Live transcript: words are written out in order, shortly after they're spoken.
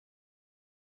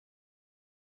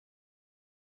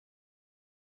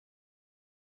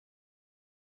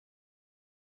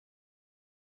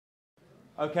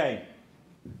Okay.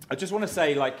 I just want to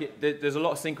say, like, there's a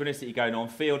lot of synchronicity going on.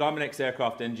 Field, I'm an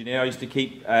ex-aircraft engineer. I used to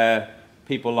keep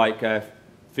people like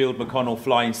Field McConnell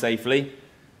flying safely.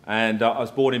 And I was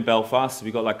born in Belfast. So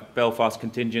we've got like a Belfast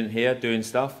contingent here doing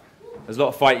stuff. There's a lot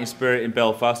of fighting spirit in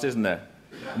Belfast, isn't there?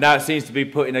 Now it seems to be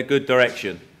put in a good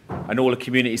direction. And all the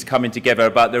communities coming together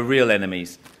about their real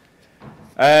enemies.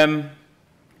 And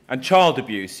child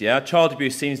abuse, yeah? Child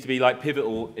abuse seems to be like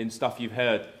pivotal in stuff you've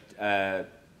heard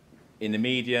in the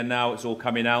media now. It's all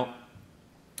coming out.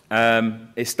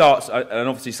 It starts, and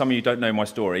obviously some of you don't know my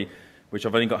story, which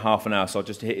I've only got half an hour, so I'll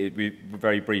just hit it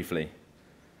very briefly.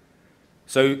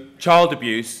 So child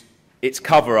abuse, its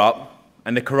cover-up,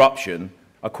 and the corruption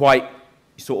are quite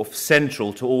sort of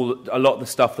central to a lot of the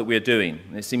stuff that we're doing.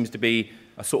 And it seems to be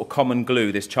a sort of common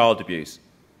glue, this child abuse.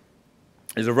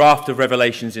 There's a raft of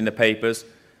revelations in the papers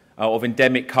of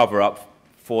endemic cover-up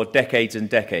for decades and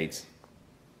decades.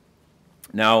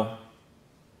 Now,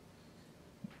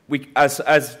 we,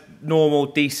 as normal,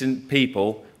 decent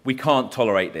people, we can't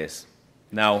tolerate this.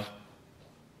 Now,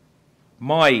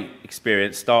 my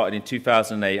experience started in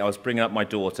 2008. I was bringing up my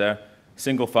daughter,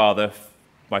 single father,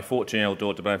 my 14-year-old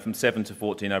daughter, but from 7 to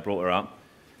 14 I brought her up.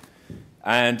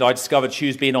 And I discovered she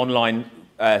was being online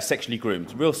sexually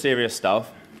groomed. Real serious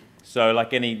stuff. So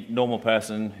like any normal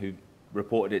person who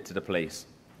reported it to the police.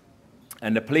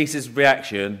 And the police's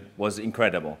reaction was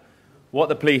incredible. What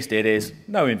the police did is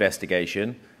no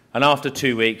investigation. And after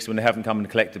 2 weeks, when they haven't come and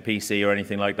collected a PC or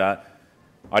anything like that,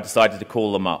 I decided to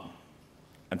call them up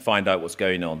and find out what's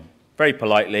going on. Very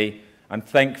politely and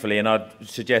thankfully, and I'd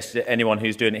suggest to anyone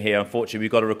who's doing it here, unfortunately,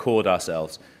 we've got to record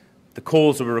ourselves. The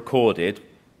calls were recorded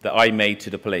that I made to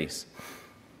the police.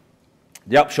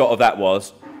 The upshot of that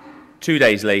was, 2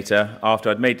 days later, after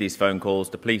I'd made these phone calls,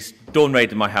 the police dawn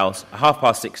raided my house at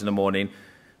 6:30 in the morning,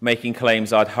 making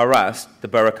claims I'd harassed the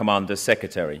borough commander's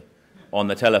secretary on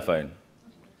the telephone.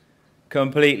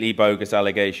 Completely bogus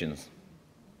allegations.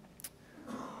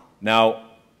 Now,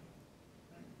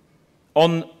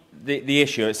 on the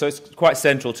issue, so it's quite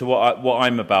central to what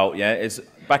I'm about, yeah, is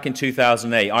back in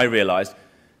 2008, I realised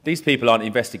these people aren't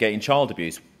investigating child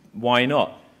abuse. Why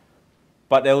not?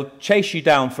 But they'll chase you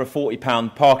down for a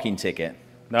 £40 parking ticket.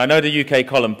 Now, I know the UK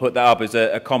column put that up as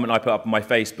a comment I put up on my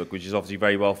Facebook, which is obviously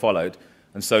very well followed,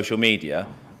 and social media,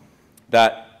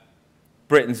 that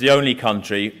Britain's the only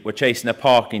country where chasing a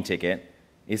parking ticket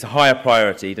is a higher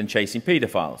priority than chasing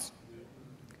paedophiles.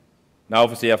 Now,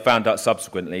 obviously, I've found out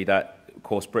subsequently that, of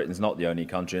course, Britain's not the only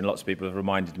country, and lots of people have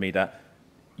reminded me that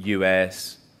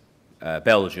US,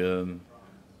 Belgium,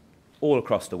 all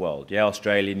across the world, yeah,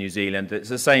 Australia, New Zealand, it's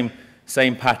the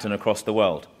same pattern across the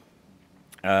world.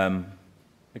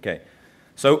 Okay,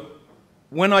 so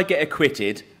when I get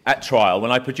acquitted at trial,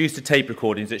 when I produce the tape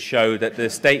recordings that show that the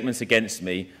statements against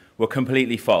me were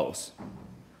completely false,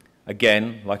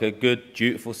 again, like a good,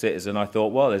 dutiful citizen, I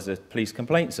thought, well, there's a police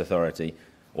complaints authority,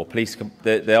 or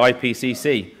the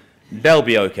IPCC, they'll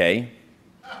be okay.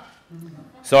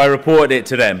 So I reported it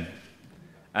to them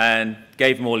and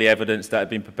gave them all the evidence that had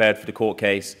been prepared for the court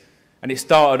case, and it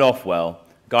started off well.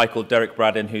 A guy called Derek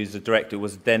Braddon, who's the director,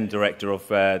 was then director of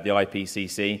the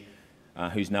IPCC,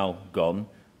 who's now gone,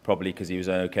 probably because he was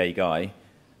an okay guy.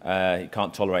 He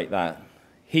can't tolerate that.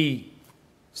 He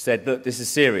said, look, this is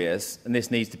serious, and this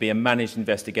needs to be a managed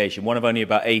investigation, one of only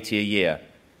about 80 a year.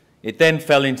 It then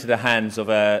fell into the hands of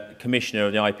a commissioner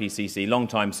of the IPCC, long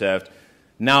time served,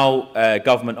 now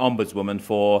government ombudswoman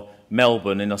for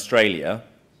Melbourne in Australia,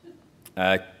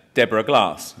 Deborah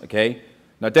Glass, okay?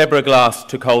 Now, Deborah Glass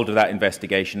took hold of that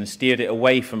investigation and steered it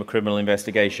away from a criminal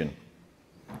investigation.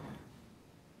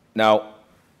 Now,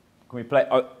 can we play?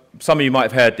 Some of you might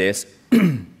have heard this,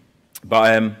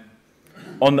 but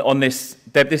on this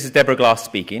is Deborah Glass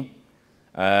speaking.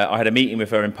 I had a meeting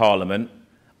with her in Parliament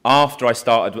after I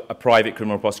started a private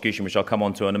criminal prosecution, which I'll come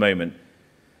on to in a moment.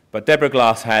 But Deborah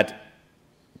Glass had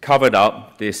covered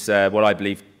up this, what I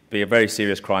believe to be a very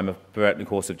serious crime of perverting the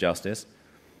course of justice,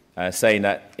 saying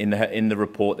that in the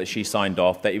report that she signed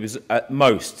off, that it was at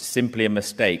most simply a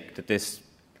mistake that this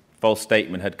false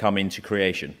statement had come into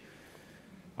creation.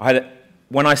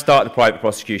 When I started the private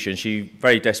prosecution, she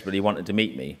very desperately wanted to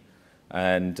meet me.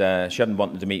 And she hadn't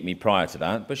wanted to meet me prior to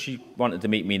that, but she wanted to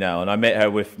meet me now. And I met her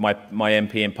with my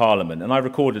MP in Parliament, and I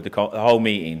recorded the whole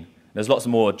meeting. There's lots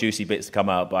of more juicy bits to come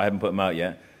out, but I haven't put them out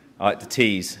yet. I like to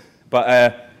tease. But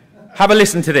have a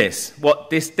listen to this. What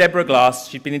this Deborah Glass,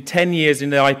 she's been in 10 years in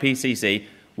the IPCC,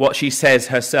 what she says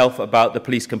herself about the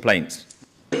police complaints.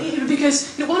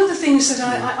 Because one of the things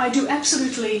that I do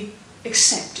absolutely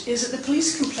accept is that the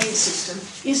police complaint system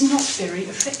is not very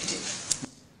effective.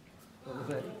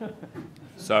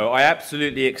 So I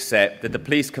absolutely accept that the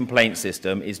police complaint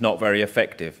system is not very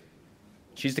effective.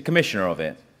 She's the commissioner of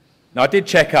it. Now, I did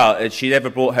check out if she'd ever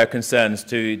brought her concerns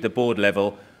to the board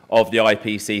level of the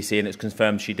IPCC, and it's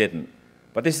confirmed she didn't.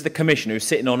 But this is the commissioner who's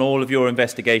sitting on all of your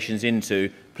investigations into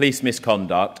police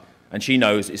misconduct, and she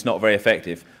knows it's not very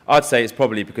effective. I'd say it's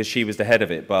probably because she was the head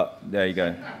of it, but there you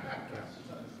go.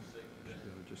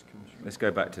 Let's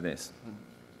go back to this.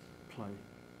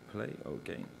 Play?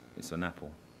 Okay. It's an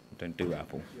apple. Don't do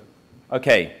apple.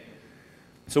 Okay.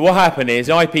 So what happened is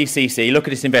IPCC look at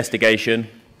this investigation.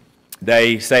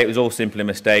 They say it was all simply a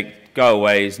mistake. Go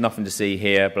away. There's nothing to see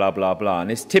here. Blah blah blah.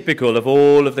 And it's typical of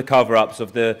all of the cover-ups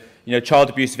of the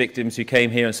child abuse victims who came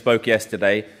here and spoke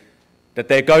yesterday, that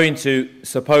they're going to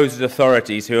supposed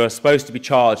authorities who are supposed to be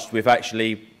charged with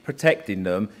actually protecting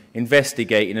them,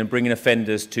 investigating and bringing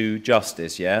offenders to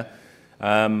justice. Yeah,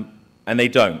 and they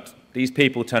don't. These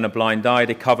people turn a blind eye,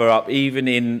 they cover up even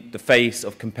in the face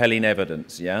of compelling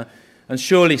evidence, yeah? And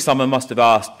surely someone must have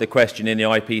asked the question in the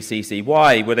IPCC,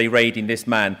 why were they raiding this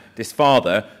man, this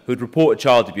father, who'd reported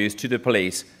child abuse to the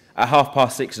police at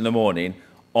 6:30 in the morning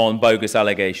on bogus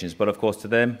allegations? But of course to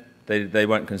them, they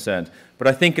weren't concerned. But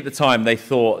I think at the time they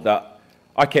thought that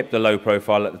I kept a low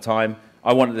profile at the time.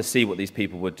 I wanted to see what these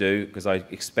people would do because I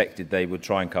expected they would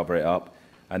try and cover it up.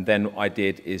 And then what I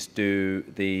did is do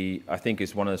I think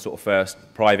it's one of the sort of first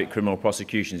private criminal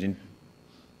prosecutions. In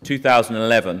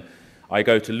 2011, I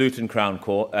go to Luton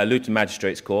Luton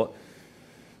Magistrates Court.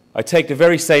 I take the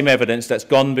very same evidence that's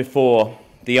gone before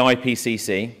the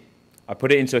IPCC. I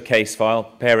put it into a case file,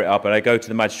 pair it up, and I go to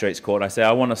the Magistrates Court. And I say,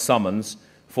 I want a summons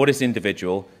for this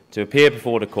individual to appear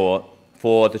before the court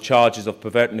for the charges of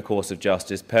perverting the course of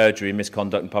justice, perjury,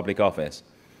 misconduct in public office.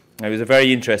 It was a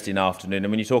very interesting afternoon,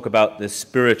 and when you talk about the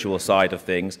spiritual side of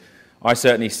things, I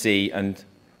certainly see, and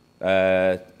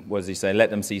what does he say,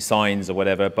 let them see signs or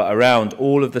whatever, but around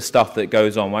all of the stuff that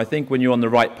goes on, I think when you're on the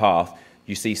right path,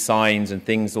 you see signs and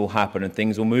things will happen and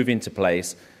things will move into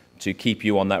place to keep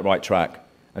you on that right track.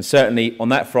 And certainly on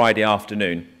that Friday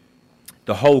afternoon,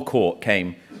 the whole court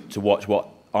came to watch what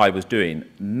I was doing.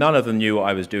 None of them knew what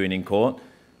I was doing in court.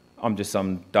 I'm just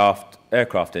some daft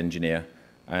aircraft engineer.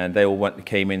 And they all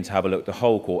came in to have a look at the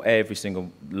whole court, every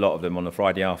single lot of them on a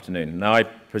Friday afternoon. Now I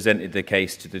presented the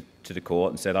case to the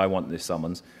court and said, I want this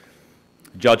summons.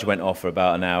 The judge went off for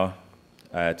about an hour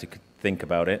to think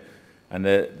about it. And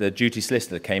the duty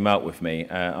solicitor came out with me.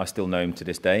 I still know him to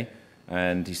this day.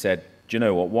 And he said, do you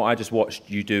know what I just watched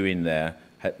you do in there,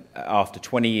 after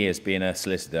 20 years being a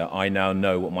solicitor, I now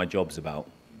know what my job's about.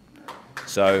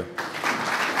 So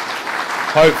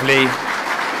hopefully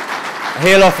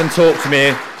he'll often talk to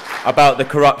me about the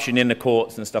corruption in the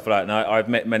courts and stuff like that. And I've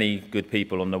met many good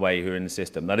people on the way who are in the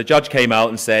system. Now, the judge came out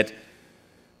and said,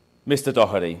 Mr.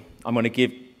 Doherty,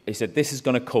 he said, this is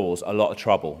going to cause a lot of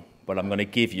trouble, but I'm going to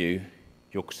give you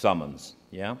your summons,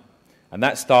 yeah? And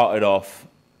that started off,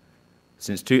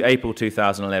 since April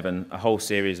 2011, a whole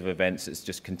series of events that's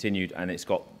just continued, and it's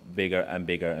got bigger and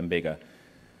bigger and bigger.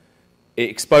 It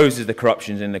exposes the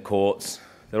corruptions in the courts.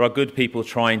 There are good people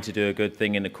trying to do a good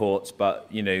thing in the courts, but,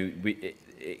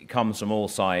 it comes from all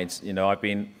sides. I'll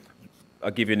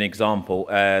give you an example.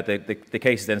 The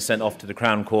case is then sent off to the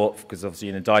Crown Court because obviously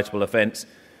an indictable offence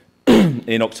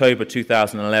in October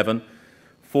 2011.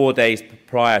 4 days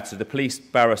prior to the police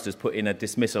barristers put in a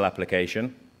dismissal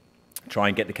application, try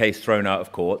and get the case thrown out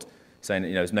of court, saying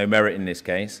that there's no merit in this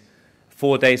case.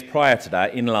 4 days prior to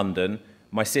that, in London,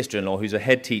 my sister-in-law, who's a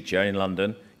head teacher in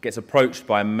London, gets approached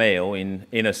by a male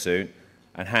in a suit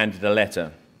and handed a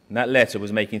letter. And that letter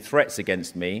was making threats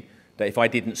against me that if I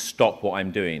didn't stop what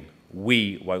I'm doing,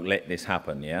 we won't let this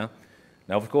happen, yeah?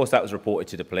 Now, of course, that was reported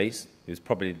to the police. It was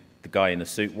probably the guy in the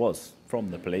suit was from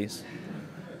the police.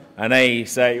 And they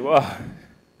say, well,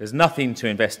 there's nothing to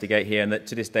investigate here, and that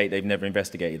to this date, they've never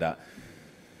investigated that.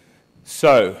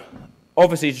 So,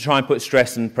 obviously, to try and put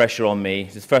stress and pressure on me,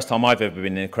 it's the first time I've ever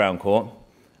been in a Crown Court.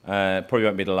 Probably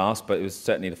won't be the last, but it was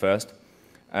certainly the first.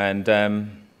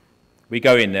 And we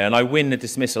go in there, and I win the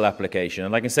dismissal application.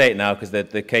 And I can say it now because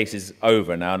the case is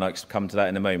over now, and I'll come to that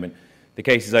in a moment. The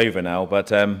case is over now,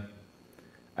 but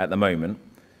at the moment,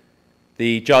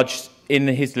 the judge, in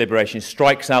his deliberation,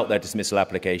 strikes out their dismissal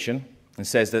application and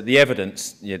says that the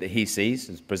evidence that he sees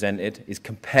as presented is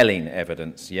compelling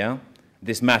evidence, yeah?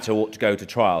 This matter ought to go to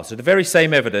trial. So the very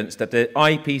same evidence that the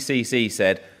IPCC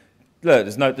said, look,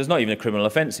 there's not even a criminal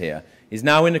offence here, is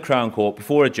now in the Crown Court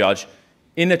before a judge,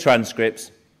 in the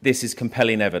transcripts, this is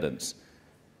compelling evidence.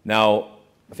 Now,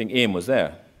 I think Ian was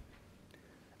there.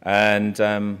 And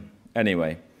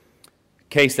anyway,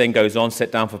 case then goes on,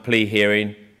 set down for plea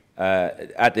hearing.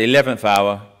 At the 11th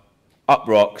hour, up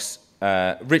rocks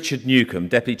Richard Newcombe,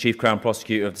 Deputy Chief Crown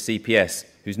Prosecutor of the CPS,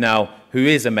 who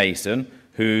is a Mason,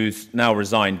 who's now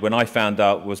resigned, when I found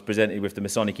out, was presented with the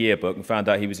Masonic yearbook and found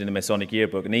out he was in the Masonic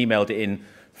yearbook and emailed it in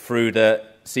through the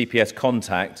CPS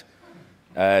contact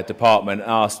department,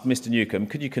 asked, Mr. Newcombe,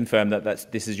 could you confirm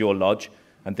that this is your lodge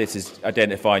and this is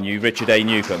identifying you, Richard A.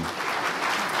 Newcombe.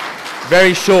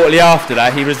 Very shortly after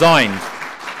that, he resigned,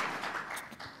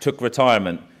 took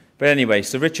retirement. But anyway,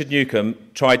 so Richard Newcombe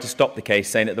tried to stop the case,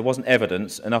 saying that there wasn't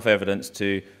enough evidence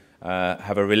to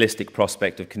have a realistic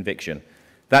prospect of conviction.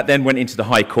 That then went into the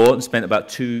High Court and spent about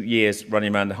 2 years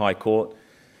running around the High Court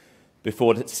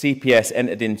before the CPS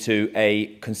entered into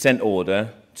a consent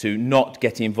order to not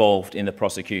get involved in the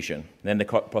prosecution. Then the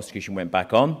prosecution went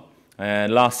back on,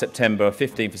 and last September,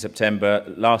 15th of September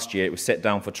last year, it was set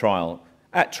down for trial.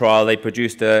 At trial, they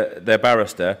produced their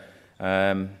barrister,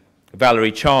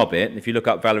 Valerie Charbit. If you look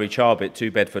up Valerie Charbit,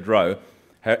 2 Bedford Row,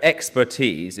 her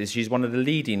expertise is she's one of the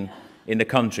leading in the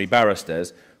country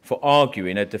barristers for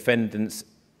arguing a defendant's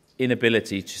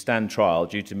inability to stand trial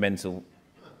due to mental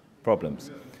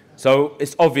problems. So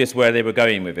it's obvious where they were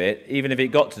going with it. Even if it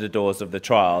got to the doors of the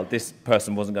trial, this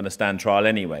person wasn't going to stand trial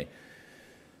anyway.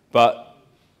 But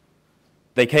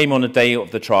they came on the day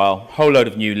of the trial, whole load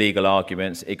of new legal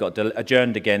arguments. It got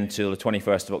adjourned again till the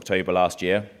 21st of October last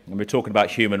year. And we're talking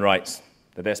about human rights,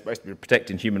 that they're supposed to be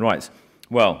protecting human rights.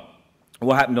 Well,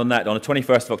 what happened on that? On the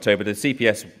 21st of October, the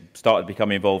CPS started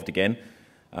becoming involved again.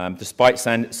 Despite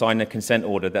signing a consent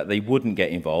order that they wouldn't get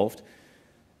involved,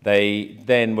 they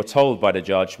then were told by the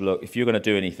judge, look, if you're going to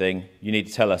do anything, you need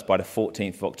to tell us by the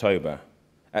 14th of October.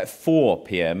 At 4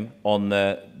 p.m. on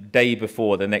the day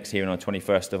before the next hearing on the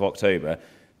 21st of October,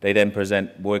 they then present,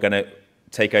 we're going to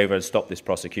take over and stop this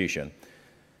prosecution.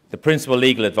 The principal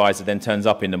legal advisor then turns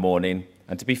up in the morning,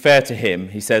 and to be fair to him,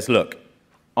 he says, look,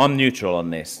 I'm neutral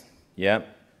on this, yeah?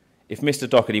 If Mr.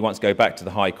 Doherty wants to go back to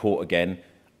the High Court again,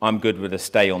 I'm good with a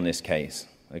stay on this case,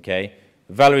 okay?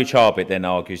 Valerie Charbit then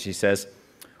argues, she says,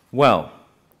 well,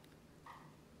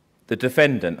 the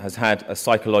defendant has had a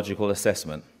psychological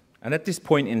assessment, and at this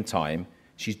point in time,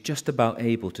 she's just about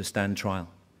able to stand trial.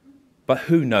 But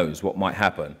who knows what might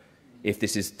happen if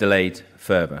this is delayed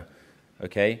further,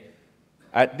 okay?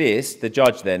 At this, the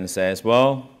judge then says,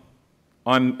 well,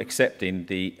 I'm accepting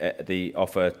the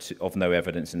offer of no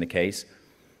evidence in the case,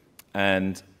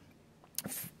 and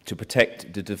to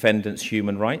protect the defendant's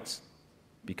human rights,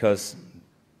 because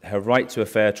her right to a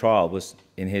fair trial was,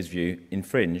 in his view,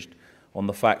 infringed on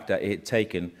the fact that it had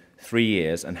taken 3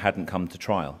 years and hadn't come to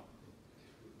trial.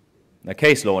 Now,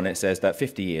 case law, and it says that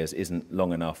 50 years isn't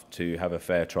long enough to have a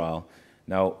fair trial.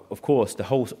 Now, of course,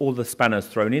 all the spanners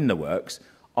thrown in the works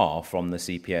are from the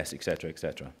CPS, etc.,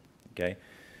 etc. Okay?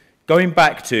 Going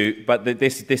back to, but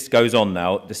this goes on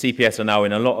now, the CPS are now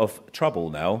in a lot of trouble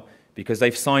now because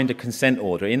they've signed a consent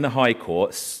order in the High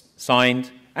Court, signed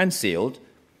and sealed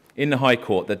in the High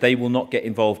Court, that they will not get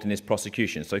involved in this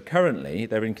prosecution. So currently,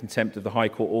 they're in contempt of the High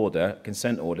Court order,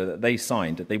 consent order, that they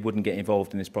signed, that they wouldn't get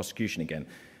involved in this prosecution again.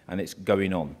 And it's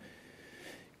going on.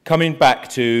 Coming back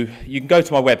to, you can go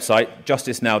to my website,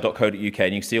 justicenow.co.uk, and you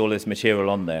can see all this material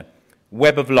on there.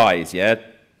 Web of Lies, yeah?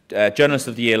 Journalist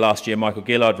of the Year last year, Michael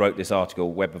Gillard, wrote this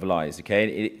article, Web of Lies, okay?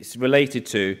 It's related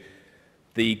to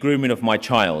the grooming of my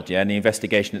child, yeah, and the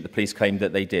investigation that the police claimed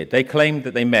that they did. They claimed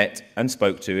that they met and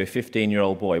spoke to a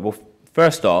 15-year-old boy. Well,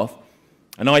 first off,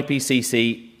 an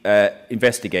IPCC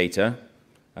investigator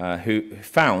who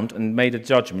found and made a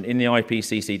judgment in the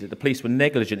IPCC that the police were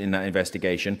negligent in that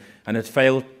investigation and had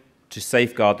failed to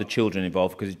safeguard the children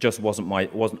involved because it just wasn't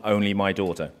only my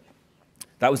daughter.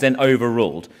 That was then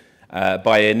overruled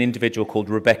by an individual called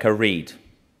Rebecca Reed.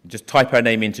 Just type her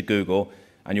name into Google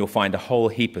and you'll find a whole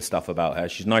heap of stuff about her.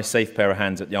 She's a nice, safe pair of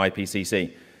hands at the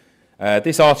IPCC.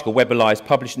 This article, Web of Lies,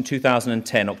 published in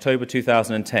 2010, October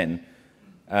 2010,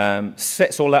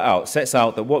 sets all that out, sets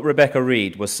out that what Rebecca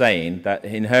Reed was saying, that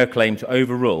in her claim to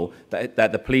overrule,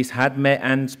 that the police had met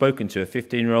and spoken to a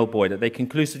 15-year-old boy that they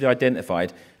conclusively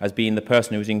identified as being the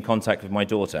person who was in contact with my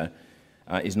daughter,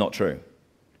 is not true.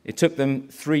 It took them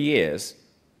 3 years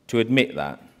to admit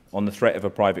that on the threat of a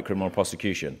private criminal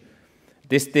prosecution.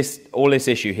 All this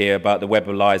issue here about the Web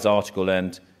of Lies article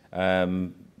and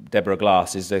Deborah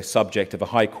Glass is the subject of a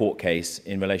High Court case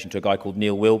in relation to a guy called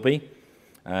Neil Wilby,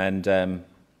 and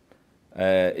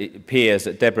it appears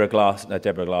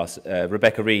that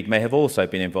Rebecca Reed may have also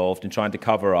been involved in trying to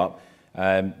cover up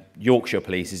Yorkshire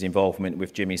Police's involvement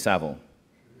with Jimmy Savile.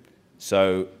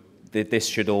 So this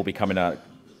should all be coming out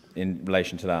in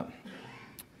relation to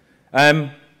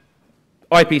that.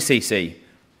 IPCC,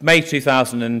 May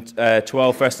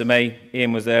 2012, 1st of May,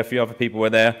 Ian was there, a few other people were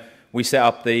there. We set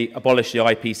up abolished the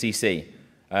IPCC.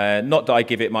 Not that I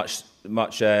give it much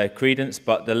credence,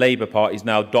 but the Labour Party's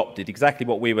now adopted exactly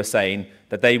what we were saying,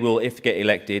 that they will, if get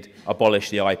elected, abolish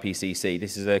the IPCC.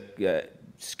 This is a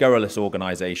scurrilous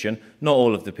organisation, not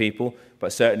all of the people,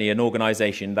 but certainly an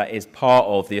organisation that is part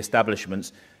of the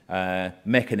establishment's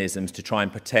mechanisms to try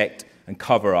and protect and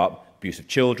cover up abuse of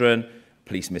children,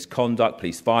 police misconduct,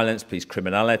 police violence, police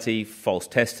criminality, false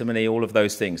testimony, all of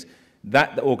those things.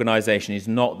 That organisation is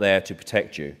not there to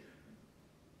protect you.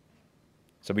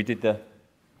 So we did the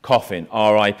coffin,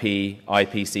 RIP,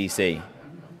 IPCC.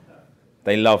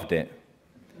 They loved it.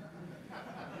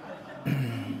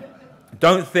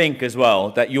 Don't think as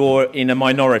well that you're in a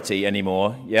minority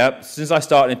anymore. Yeah, since I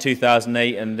started in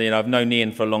 2008, and I've known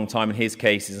Ian for a long time in his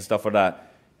cases and stuff like that.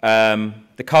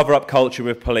 The cover-up culture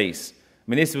with police.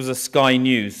 I mean, this was a Sky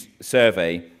News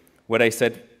survey where they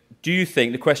said, do you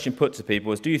think, the question put to people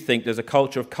was, do you think there's a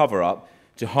culture of cover-up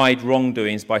to hide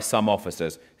wrongdoings by some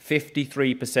officers?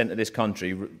 53% of this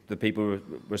country, the people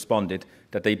responded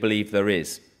that they believe there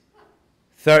is.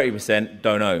 30%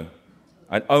 don't know.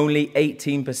 And only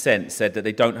 18% said that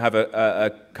they don't have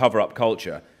a cover-up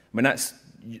culture. I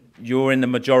mean, you're in the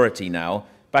majority now.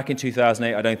 Back in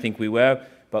 2008, I don't think we were,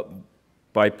 but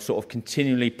by sort of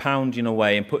continually pounding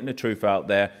away and putting the truth out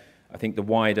there, I think the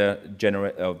wider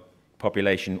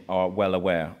population are well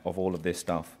aware of all of this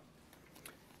stuff.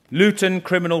 Luton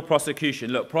criminal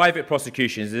prosecution. Look, private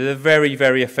prosecutions is a very,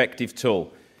 very effective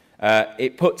tool.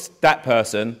 It puts that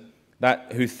person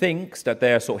who thinks that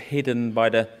they are sort of hidden by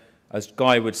the, as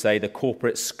Guy would say, the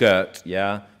corporate skirt,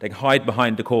 yeah? They hide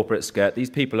behind the corporate skirt. These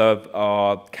people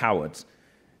are cowards,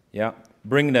 yeah?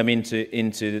 Bring them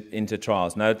into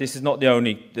trials. Now, this is not the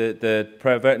only, the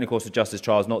Vertonghen Course of Justice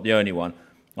trial is not the only one.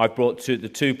 I've brought the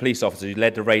two police officers who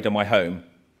led the raid on my home.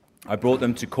 I brought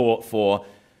them to court for,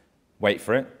 wait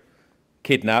for it,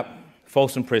 kidnap,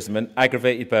 false imprisonment,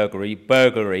 aggravated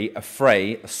burglary,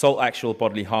 affray, assault, actual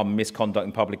bodily harm, and misconduct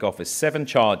in public office. 7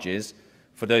 charges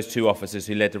for those 2 officers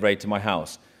who led the raid to my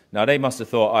house. Now, they must have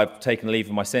thought I've taken leave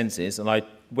of my senses, and I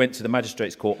went to the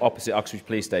magistrates' court opposite Uxbridge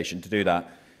Police Station to do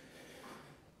that.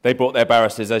 They brought their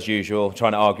barristers, as usual,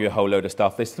 trying to argue a whole load of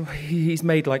stuff. They said, he's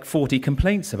made like 40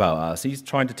 complaints about us. He's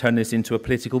trying to turn this into a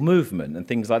political movement and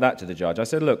things like that to the judge. I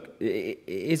said, look, it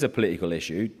is a political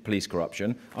issue, police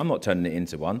corruption. I'm not turning it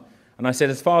into one. And I said,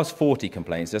 as far as 40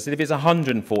 complaints, I said, if it's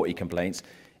 140 complaints,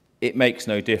 it makes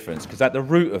no difference. Because at the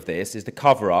root of this is the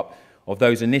cover-up of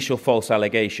those initial false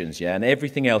allegations, yeah, and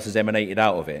everything else has emanated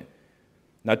out of it.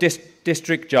 Now,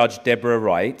 District Judge Deborah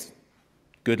Wright,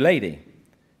 good lady.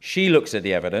 She looks at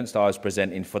the evidence that I was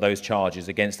presenting for those charges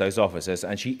against those officers,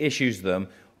 and she issues them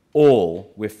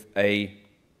all with a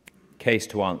case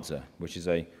to answer, which is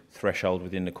a threshold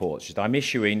within the court. She said, I'm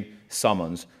issuing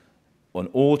summons on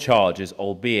all charges,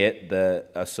 albeit the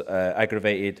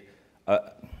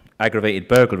aggravated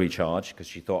burglary charge, because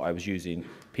she thought I was using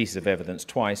pieces of evidence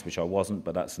twice, which I wasn't,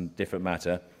 but that's a different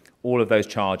matter. All of those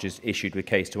charges issued with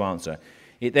case to answer.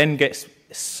 It then gets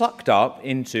sucked up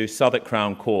into Southwark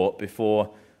Crown Court before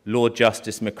Lord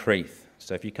Justice McCreath.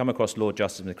 So if you come across Lord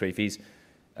Justice McCreath, he's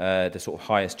the sort of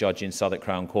highest judge in Southwark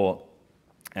Crown Court.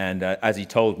 And as he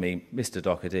told me, Mr.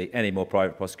 Doherty, any more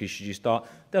private prosecutions you start,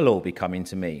 they'll all be coming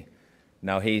to me.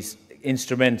 Now, he's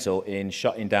instrumental in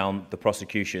shutting down the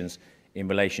prosecutions in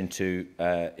relation to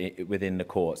within the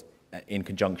court, in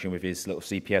conjunction with his little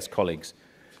CPS colleagues.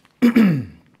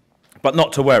 But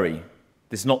not to worry.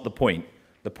 This is not the point.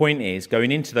 The point is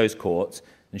going into those courts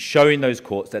and showing those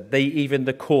courts that even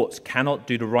the courts cannot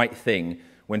do the right thing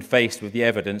when faced with the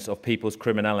evidence of people's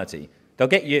criminality. They'll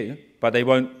get you, but they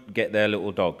won't get their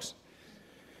little dogs.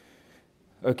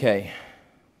 Okay.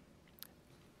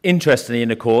 Interestingly, in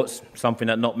the courts, something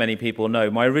that not many people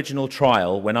know, my original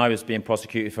trial, when I was being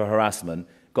prosecuted for harassment,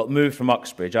 got moved from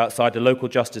Uxbridge, outside the local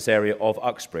justice area of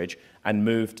Uxbridge, and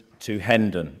moved to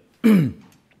Hendon.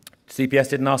 CPS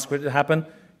didn't ask for it to happen.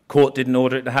 Court didn't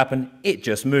order it to happen. It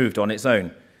just moved on its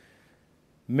own.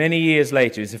 Many years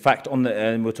later, it's a fact on the,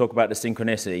 and we'll talk about the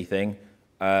synchronicity thing.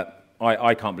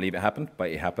 I can't believe it happened, but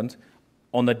it happened.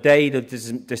 On the day of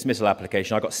the dismissal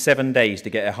application, I got 7 days to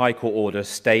get a High Court order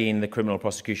staying the criminal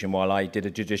prosecution while I did a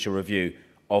judicial review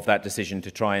of that decision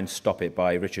to try and stop it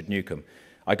by Richard Newcombe.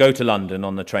 I go to London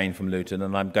on the train from Luton,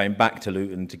 and I'm going back to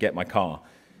Luton to get my car.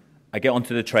 I get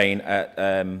onto the train at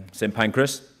St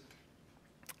Pancras,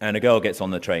 and a girl gets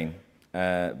on the train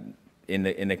in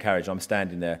the carriage. I'm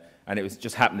standing there, and it was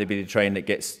just happened to be the train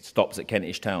that stops at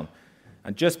Kentish Town.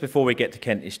 And just before we get to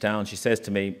Kentish Town, she says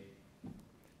to me,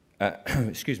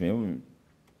 excuse me, I want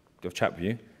to have a chat with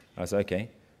you. I said,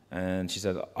 okay. And she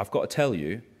said, I've got to tell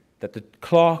you that the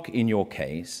clerk in your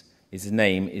case, his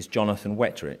name is Jonathan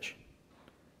Wetridge.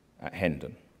 at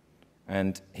Hendon.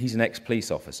 And he's an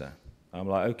ex-police officer. I'm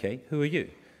like, okay, who are you?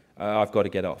 I've got to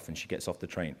get off. And she gets off the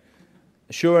train.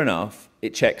 Sure enough,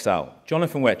 it checks out.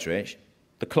 Jonathan Wettrich,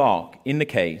 the clerk in the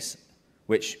case,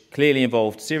 which clearly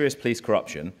involved serious police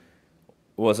corruption,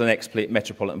 was an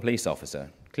ex-Metropolitan Police officer.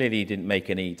 Clearly, he didn't make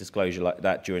any disclosure like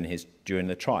that during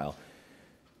the trial.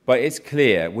 But it's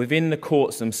clear, within the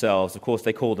courts themselves, of course,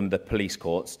 they call them the police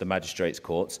courts, the magistrates'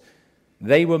 courts,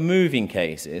 they were moving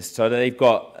cases so that they've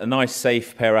got a nice,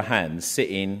 safe pair of hands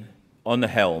sitting on the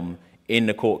helm in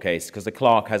the court case, because the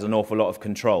clerk has an awful lot of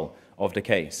control of the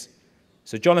case.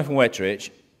 So Jonathan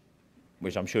Wettrich,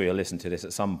 which I'm sure you'll listen to this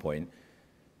at some point,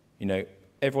 you know,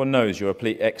 everyone knows you're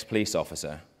an ex-police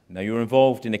officer. Now, you're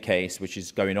involved in a case which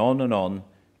is going on and on.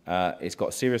 It's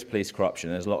got serious police corruption.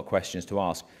 There's a lot of questions to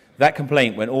ask. That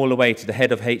complaint went all the way to the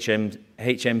head of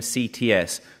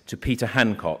HMCTS, to Peter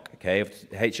Hancock, okay, of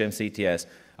HMCTS,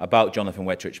 about Jonathan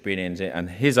Wettrich being in it, and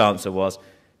his answer was,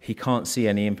 he can't see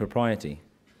any impropriety.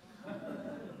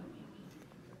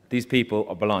 These people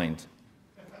are blind.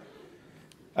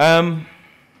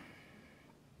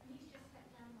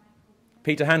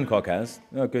 Peter Hancock has.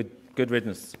 Oh, good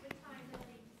riddance.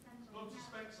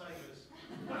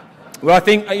 Well, I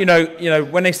think, you know,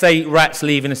 when they say rats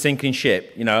leaving a sinking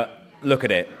ship, you know, look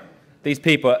at it. These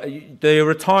people, the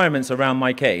retirements around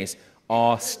my case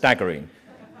are staggering.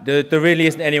 There really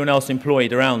isn't anyone else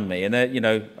employed around me, and you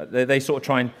know, they sort of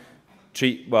try and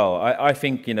treat, well, I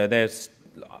think, you know,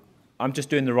 I'm just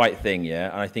doing the right thing,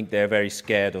 yeah, and I think they're very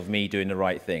scared of me doing the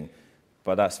right thing,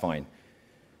 but that's fine.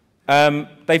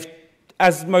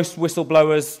 As most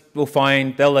whistleblowers will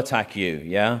find, they'll attack you,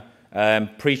 yeah?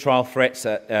 Pre-trial threats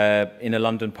in a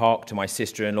London park to my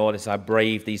sister-in-law. This is how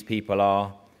brave these people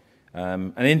are.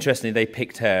 And interestingly, they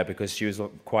picked her because she was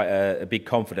quite a big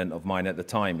confidant of mine at the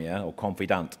time, yeah, or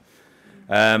confidant.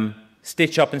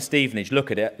 Stitch Up in Stevenage, look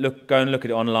at it. Go and look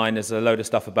at it online. There's a load of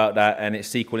stuff about that, and its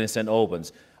sequel in St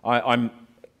Albans. I'm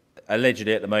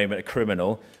allegedly at the moment a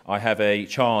criminal. I have a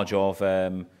charge of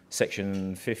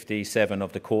Section 57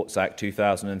 of the Courts Act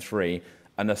 2003,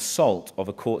 an assault of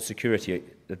a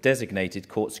designated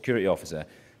court security officer.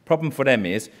 Problem for them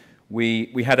is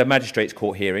we had a magistrates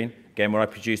court hearing, again, where I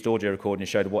produced audio recording and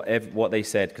showed what they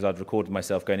said, because I'd recorded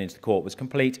myself going into the court, was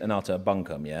complete and utter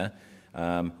bunkum, yeah?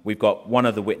 We've got one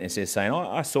of the witnesses saying,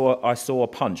 oh, I saw a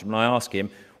punch. When I asked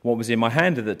him what was in my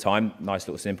hand at the time, nice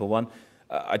little simple one,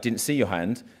 I didn't see your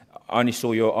hand. I only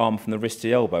saw your arm from the wrist to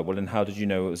the elbow. Well, then how did you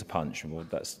know it was a punch? Well,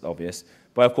 that's obvious.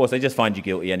 But, of course, they just find you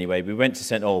guilty anyway. We went to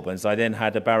St Albans. I then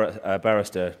had a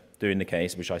barrister doing the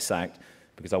case, which I sacked,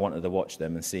 because I wanted to watch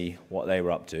them and see what they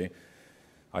were up to.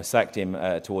 I sacked him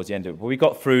towards the end of it. But we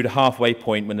got through the halfway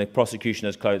point when the prosecution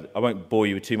has closed. I won't bore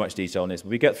you with too much detail on this, but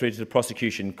we get through to the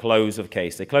prosecution close of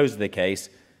case. They close the case.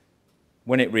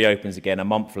 When it reopens again a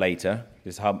month later,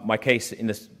 this is how my case in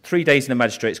the 3 days in the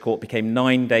magistrates court became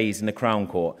 9 days in the Crown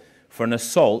Court for an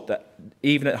assault that,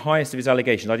 even at the highest of his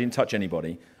allegations, I didn't touch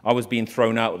anybody. I was being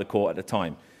thrown out of the court at the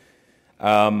time.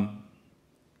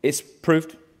 It's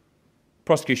proved.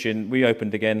 Prosecution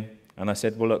reopened again, and I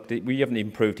said, well, look, we haven't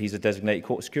even proved he's a designated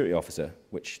court security officer,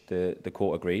 which the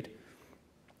court agreed.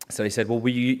 So they said, well,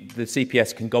 the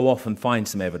CPS can go off and find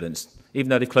some evidence, even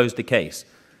though they closed the case.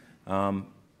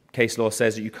 Case law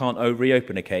says that you can't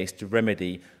reopen a case to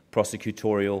remedy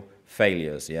prosecutorial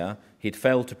failures, yeah? He'd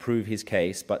failed to prove his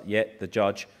case, but yet the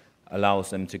judge allows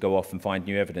them to go off and find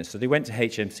new evidence. So they went to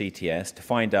HMCTS to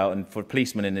find out, and for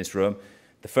policemen in this room,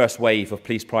 the first wave of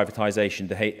police privatisation,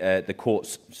 the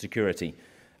court's security,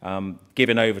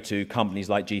 given over to companies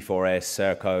like G4S,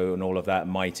 Serco, and all of that,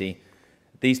 Mighty.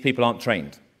 These people aren't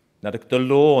trained. Now, the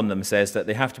law on them says that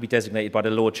they have to be designated by the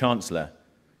Lord Chancellor.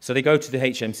 So they go to the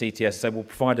HMCTS and say, well,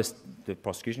 provide us, the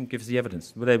prosecution, give us the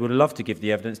evidence. Well, they would love to give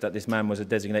the evidence that this man was a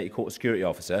designated court security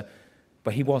officer,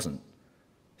 but he wasn't.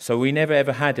 So we never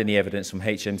ever had any evidence from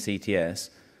HMCTS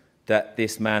that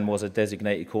this man was a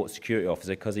designated court security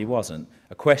officer, because he wasn't.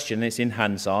 A question, it's in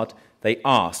Hansard,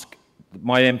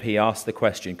 my MP asked the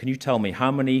question, can you tell me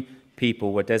how many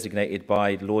people were designated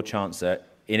by the Lord Chancellor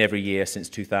in every year since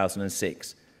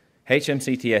 2006?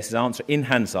 HMCTS's answer in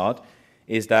Hansard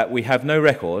is that we have no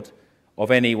record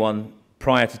of anyone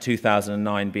prior to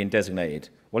 2009 being designated.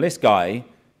 Well, this guy,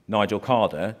 Nigel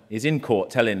Carter, is in court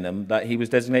telling them that he was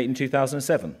designated in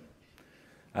 2007.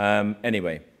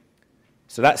 Anyway,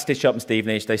 so that's Stitch Up in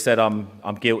Stevenage. They said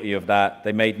I'm guilty of that.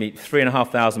 They made me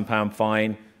 £3,500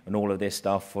 fine and all of this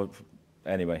stuff.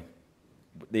 Anyway,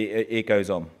 it goes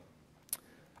on.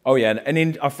 Oh, yeah,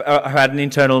 and I had an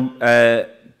internal...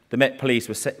 the Met Police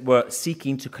were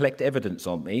seeking to collect evidence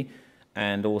on me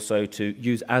and also to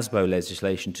use ASBO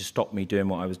legislation to stop me doing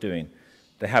what I was doing.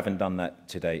 They haven't done that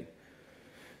to date.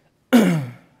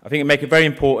 I think it makes a very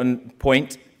important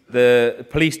point. The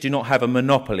police do not have a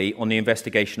monopoly on the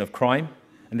investigation of crime,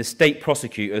 and the state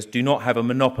prosecutors do not have a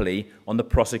monopoly on the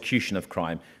prosecution of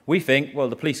crime. We think, well,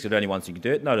 the police are the only ones who can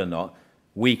do it. No, they're not.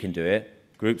 We can do it.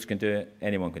 Groups can do it.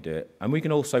 Anyone can do it. And we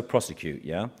can also prosecute,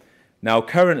 yeah? Now,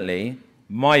 currently,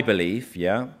 my belief,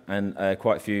 yeah, and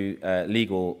quite a few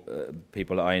legal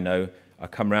people that I know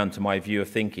come around to my view of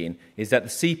thinking, is that the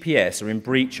CPS are in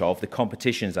breach of the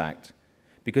Competitions Act,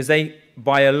 because they,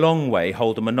 by a long way,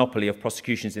 hold a monopoly of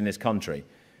prosecutions in this country.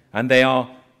 And they are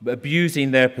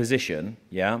abusing their position,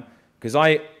 yeah?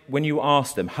 Because when you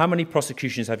ask them, how many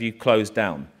prosecutions have you closed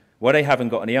down? Well, they haven't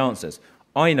got any answers.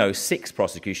 I know 6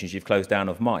 prosecutions you've closed down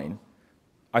of mine.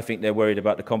 I think they're worried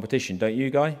about the competition, don't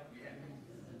you, Guy? Yeah.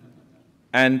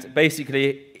 And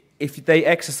basically, if they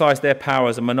exercise their power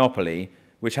as a monopoly,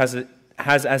 which has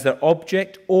as their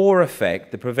object or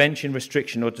effect the prevention,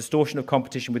 restriction or distortion of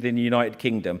competition within the United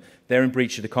Kingdom, they're in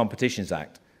breach of the Competitions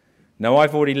Act. Now,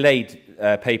 I've already laid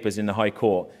papers in the High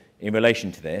Court in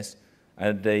relation to this,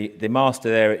 and the master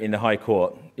there in the High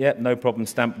Court, yep, no problem,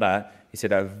 stamp that. He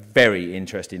said, a very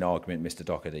interesting argument, Mr.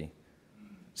 Doherty.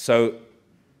 So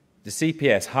the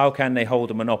CPS, how can they hold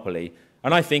a monopoly?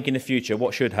 And I think in the future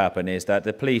what should happen is that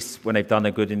the police, when they've done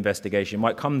a good investigation,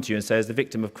 might come to you and say, as the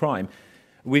victim of crime,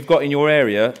 we've got in your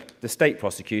area the state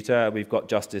prosecutor, we've got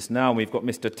Justice Now, and we've got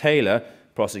Mr. Taylor,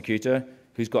 prosecutor,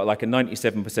 who's got like a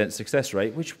 97% success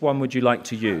rate. Which one would you like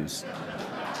to use?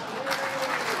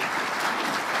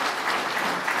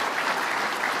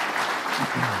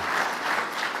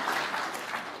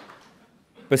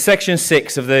 But Section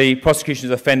 6 of the Prosecution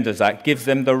of Offenders Act gives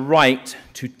them the right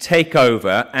to take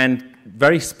over and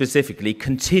very specifically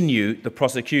continue the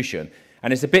prosecution.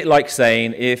 And it's a bit like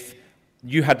saying, if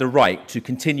you had the right to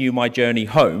continue my journey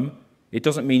home, it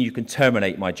doesn't mean you can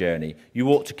terminate my journey. You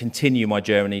ought to continue my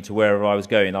journey to wherever I was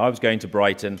going. I was going to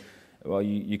Brighton. Well,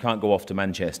 you can't go off to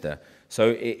Manchester.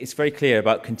 So it's very clear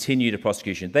about continue the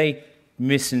prosecution. They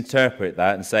misinterpret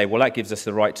that and say, well, that gives us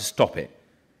the right to stop it.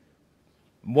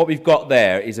 What we've got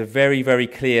there is a very, very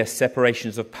clear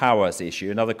separations of powers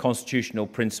issue, another constitutional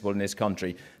principle in this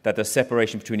country, that there's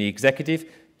separation between the executive,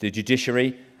 the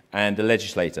judiciary, and the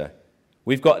legislator.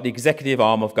 We've got the executive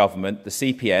arm of government, the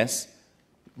CPS,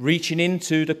 reaching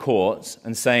into the courts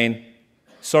and saying,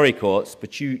 sorry, courts,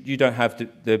 but you don't have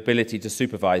the ability to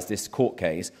supervise this court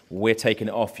case. We're taking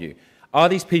it off you. Are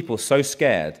these people so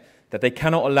scared that they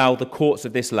cannot allow the courts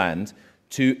of this land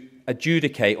to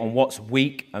adjudicate on what's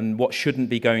weak and what shouldn't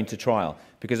be going to trial?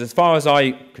 Because as far as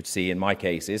I could see in my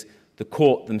cases, the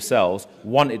court themselves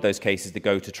wanted those cases to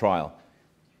go to trial.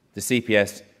 The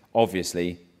CPS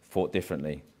obviously thought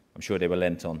differently. I'm sure they were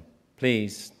lent on.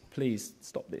 Please, please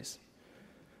stop this.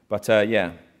 But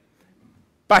yeah,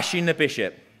 bashing the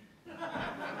bishop.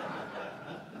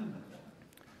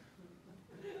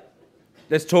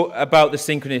 Let's talk about the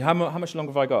synchronicity. How much longer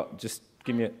have I got? Just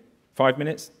give me 5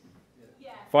 minutes?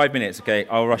 5 minutes, okay,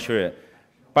 I'll rush through it.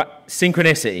 But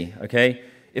synchronicity, okay?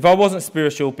 If I wasn't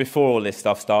spiritual before all this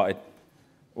stuff started,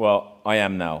 well, I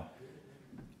am now.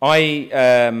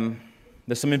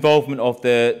 There's some involvement of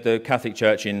the Catholic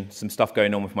Church in some stuff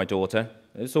going on with my daughter.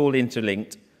 It's all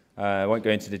interlinked. I won't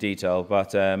go into the detail,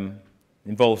 but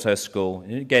involves her school.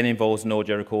 Again, involves an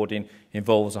audio recording,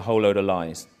 involves a whole load of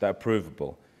lies that are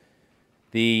provable.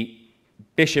 The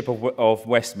Bishop of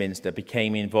Westminster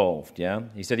became involved, yeah?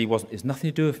 He said it's nothing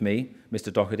to do with me,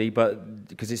 Mr. Doherty, but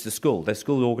because it's the school. Their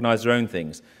school organise their own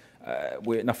things.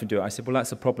 We're nothing to do with it. I said, well,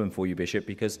 that's a problem for you, Bishop,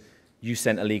 because you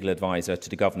sent a legal advisor to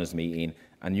the governor's meeting,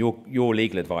 and your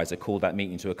legal advisor called that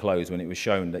meeting to a close when it was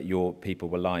shown that your people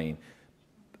were lying.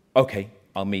 Okay,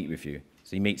 I'll meet with you.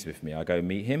 So he meets with me. I go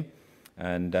meet him,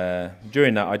 and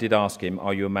during that, I did ask him,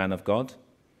 are you a man of God?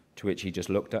 To which he just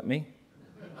looked at me.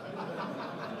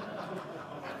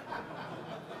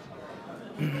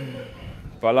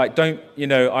 But like,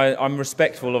 I'm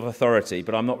respectful of authority,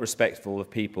 but I'm not respectful of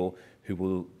people who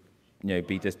will,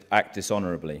 act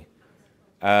dishonorably.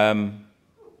 Now,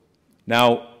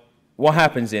 what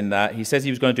happens in that? He says he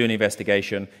was going to do an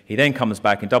investigation. He then comes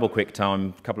back in double quick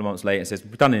time a couple of months later and says,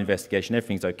 we've done an investigation,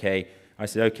 everything's okay. I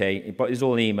said, okay, but it's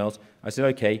all emails. I said,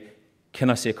 okay,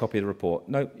 can I see a copy of the report?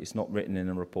 No, it's not written in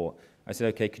a report. I said,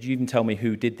 okay, could you even tell me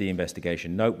who did the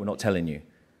investigation? No, we're not telling you.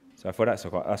 So I thought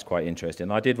that's quite interesting.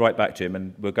 And I did write back to him,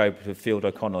 and we'll go to Field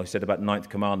O'Connell, who said about the ninth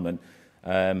commandment.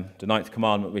 The ninth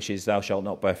commandment, which is thou shalt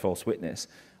not bear false witness.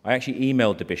 I actually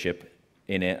emailed the bishop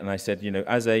in it, and I said,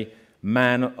 as a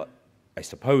man, a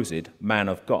supposed man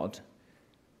of God,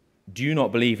 do you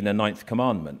not believe in the ninth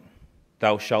commandment?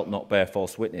 Thou shalt not bear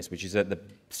false witness, which is at the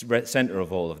centre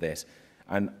of all of this.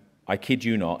 And I kid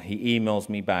you not, he emails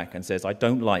me back and says, I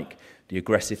don't like the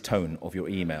aggressive tone of your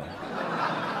email.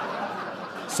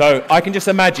 So I can just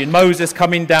imagine Moses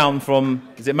coming down from,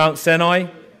 is it Mount Sinai?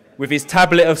 With his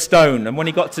tablet of stone. And when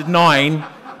he got to 9,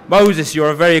 Moses,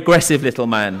 you're a very aggressive little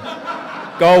man.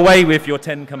 Go away with your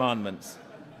 10 commandments.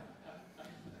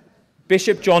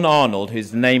 Bishop John Arnold,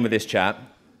 who's the name of this chap,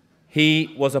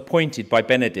 he was appointed by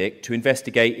Benedict to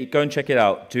investigate, go and check it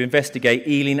out, to investigate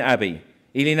Ealing Abbey.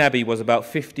 Ealing Abbey was about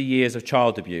 50 years of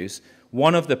child abuse.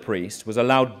 One of the priests was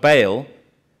allowed bail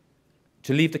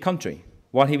to leave the country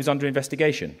while he was under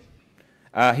investigation.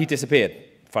 He disappeared,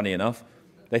 funny enough.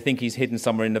 They think he's hidden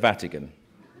somewhere in the Vatican.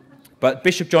 But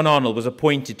Bishop John Arnold was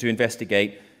appointed to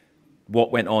investigate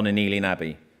what went on in Ealing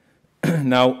Abbey.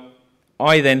 Now,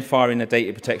 I then fire in a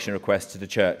data protection request to the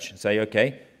church and say,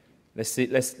 okay, let's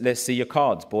see your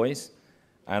cards, boys.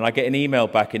 And I get an email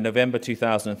back in November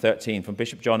 2013 from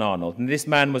Bishop John Arnold. And this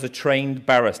man was a trained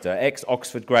barrister,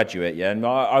 ex-Oxford graduate. Yeah, and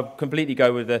I completely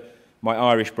go with my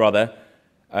Irish brother.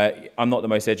 I'm not the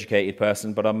most educated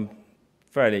person, but I'm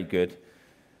fairly good.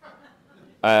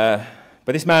 But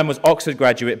this man was Oxford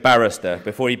graduate barrister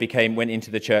before he went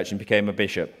into the church and became a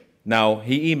bishop. Now,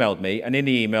 he emailed me, and in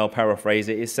the email, paraphrase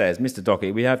it, it says, Mr.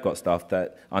 Doherty, we have got stuff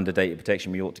that under data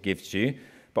protection we ought to give to you,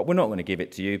 but we're not going to give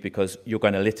it to you because you're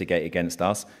going to litigate against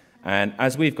us, and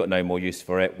as we've got no more use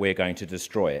for it, we're going to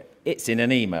destroy it. It's in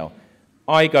an email.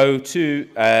 I go to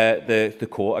the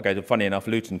court, I go to, funny enough,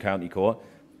 Luton County Court,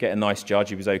 get a nice judge,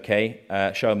 he was okay,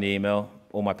 show him the email,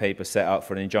 all my papers set out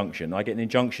for an injunction. I get an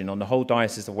injunction on the whole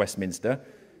Diocese of Westminster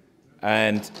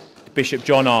and Bishop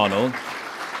John Arnold.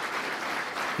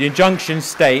 The injunction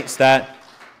states that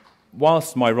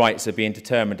whilst my rights are being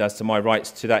determined as to my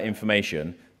rights to that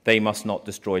information, they must not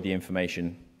destroy the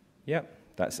information. Yep,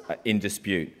 that's in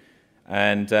dispute.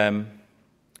 And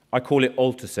I call it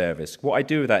altar service. What I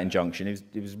do with that injunction,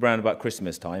 it was around about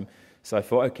Christmas time, so I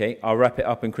thought, okay, I'll wrap it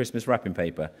up in Christmas wrapping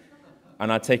paper.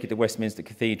 And I'd take it to Westminster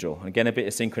Cathedral. Again, a bit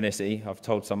of synchronicity. I've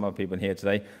told some other people here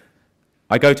today.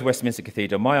 I go to Westminster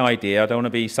Cathedral. My idea, I don't want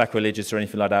to be sacrilegious or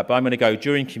anything like that, but I'm going to go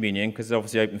during communion, because it's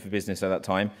obviously open for business at that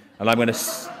time, and I'm going to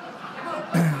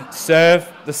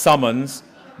serve the summons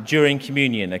during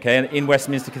communion, okay, in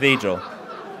Westminster Cathedral,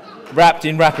 wrapped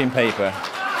in wrapping paper.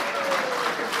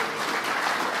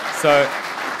 So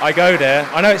I go there.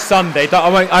 I know it's Sunday.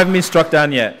 I haven't been struck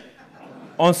down yet.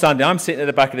 On Sunday, I'm sitting at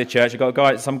the back of the church. I've got a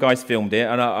guy, some guys filmed it,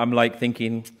 and I'm like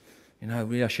thinking, you know,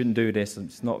 really, I shouldn't do this.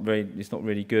 It's not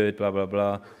really good, blah, blah,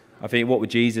 blah. I think, what would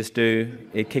Jesus do?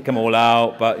 He'd kick them all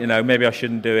out, but, you know, maybe I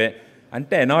shouldn't do it. And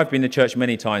then, I've been to church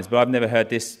many times, but I've never heard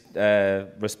this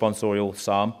responsorial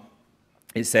psalm.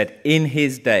 It said, in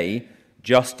his day,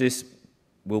 justice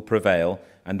will prevail,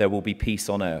 and there will be peace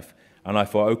on earth. And I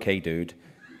thought, okay, dude,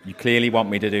 you clearly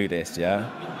want me to do this, yeah?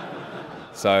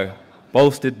 So,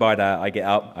 bolstered by that, I get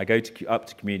up, I go up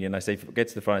to communion, get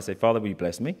to the front, I say, Father, will you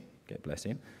bless me? Get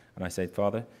blessing. And I said,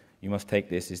 Father, you must take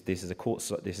this. This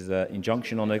is an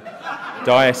injunction on the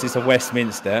Diocese of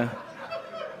Westminster.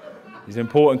 It's an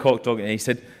important court document. And he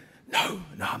said, no,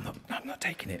 I'm not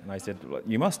taking it. And I said, well,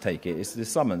 you must take it. It's the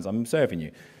summons. I'm serving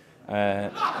you.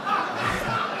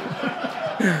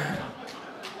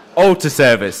 Altar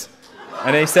service.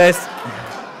 And he says,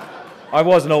 I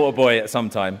was an altar boy at some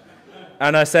time.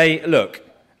 And I say, look,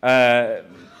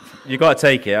 you've got to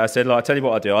take it. I said, look, I'll tell you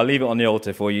what I'll do. I'll leave it on the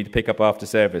altar for you to pick up after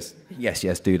service. Yes,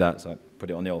 do that. So I put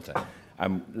it on the altar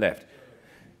and left.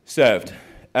 Served.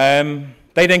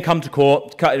 They then come to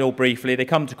court, cut it all briefly. They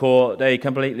come to court. They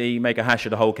completely make a hash of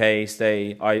the whole case.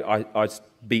 I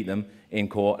beat them in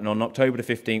court. And on October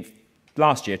the 15th,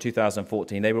 last year,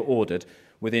 2014, they were ordered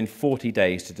within 40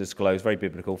 days to disclose, very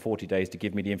biblical, 40 days to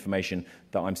give me the information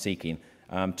that I'm seeking.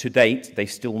 To date, they've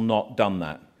still not done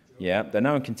that. Yeah, they're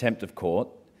now in contempt of court.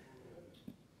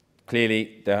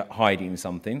 Clearly, they're hiding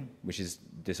something, which is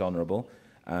dishonourable.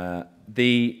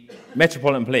 The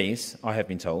Metropolitan Police, I have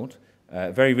been told,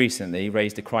 very recently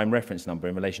raised a crime reference number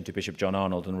in relation to Bishop John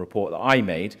Arnold and a report that I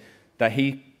made that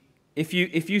if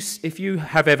you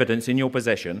have evidence in your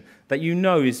possession that you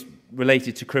know is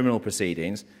related to criminal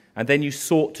proceedings and then you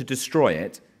sought to destroy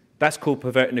it, that's called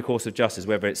perverting the course of justice,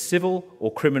 whether it's civil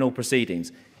or criminal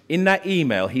proceedings. In that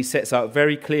email, he sets out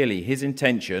very clearly his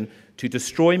intention to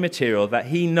destroy material that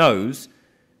he knows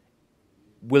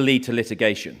will lead to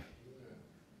litigation.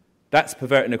 That's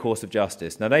perverting the course of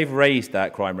justice. Now, they've raised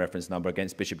that crime reference number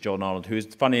against Bishop John Arnold, who's,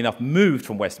 funnily enough, moved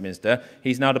from Westminster.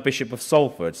 He's now the Bishop of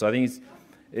Salford. So I think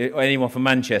anyone from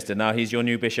Manchester now, he's your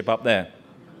new bishop up there.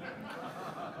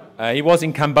 He was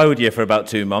in Cambodia for about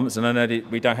 2 months, and I know that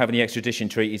we don't have any extradition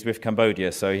treaties with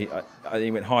Cambodia, so I think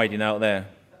he went hiding out there.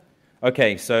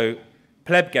 Okay, so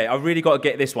Plebgate, I've really got to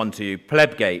get this one to you.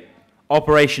 Plebgate,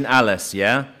 Operation Alice,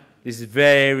 yeah? This is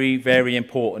very, very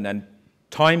important. And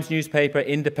Times newspaper,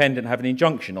 Independent, have an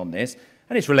injunction on this.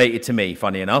 And it's related to me,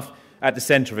 funny enough, at the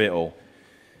centre of it all.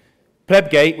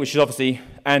 Plebgate, which is obviously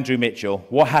Andrew Mitchell,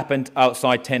 what happened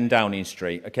outside 10 Downing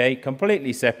Street, okay?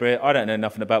 Completely separate. I don't know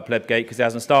nothing about Plebgate because it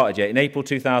hasn't started yet. In April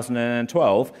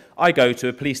 2012, I go to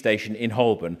a police station in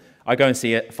Holborn. I go and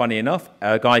see, funny enough,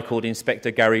 a guy called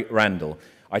Inspector Gary Randall.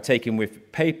 I take him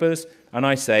with papers and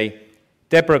I say,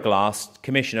 Deborah Glass,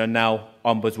 Commissioner, now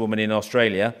Ombudswoman in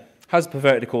Australia, has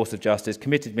perverted the course of justice,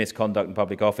 committed misconduct in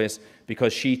public office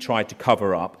because she tried to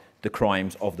cover up the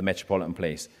crimes of the Metropolitan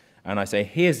Police. And I say,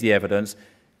 here's the evidence,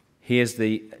 here's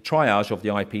the triage of the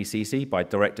IPCC by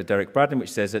Director Derek Bradley,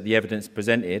 which says that the evidence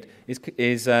presented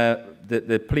is that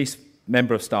the police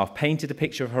member of staff painted a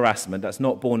picture of harassment that's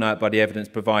not borne out by the evidence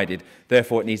provided,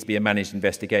 therefore it needs to be a managed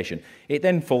investigation. It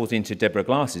then falls into Deborah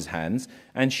Glass's hands,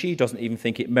 and she doesn't even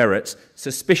think it merits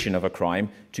suspicion of a crime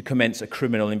to commence a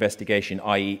criminal investigation,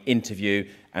 i.e. interview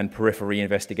and periphery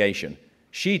investigation.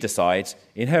 She decides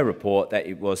in her report that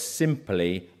it was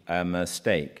simply a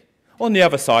mistake. On the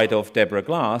other side of Deborah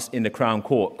Glass, in the Crown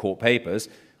Court papers,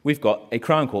 we've got a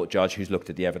Crown Court judge who's looked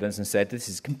at the evidence and said this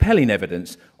is compelling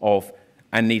evidence of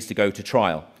and needs to go to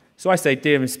trial. So I say,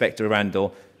 dear Inspector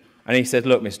Randall, and he said,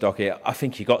 look, Mr. Doherty, I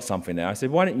think you got something there. I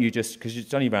said, why don't you just, because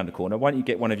it's only around the corner, why don't you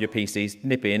get one of your PCs,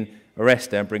 nip in,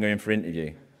 arrest her and bring her in for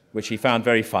interview, which he found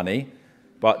very funny.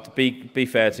 But to be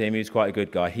fair to him, he was quite a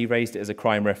good guy. He raised it as a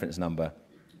crime reference number.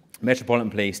 Metropolitan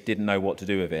Police didn't know what to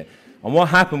do with it. And what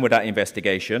happened with that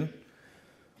investigation,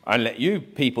 and let you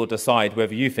people decide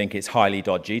whether you think it's highly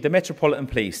dodgy. The Metropolitan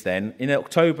Police then, in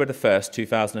October the 1st,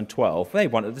 2012, they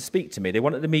wanted to speak to me. They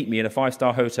wanted to meet me in a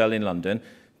five-star hotel in London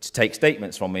to take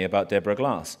statements from me about Deborah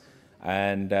Glass.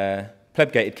 And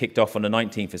Plebgate had kicked off on the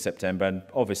 19th of September, and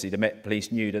obviously the Met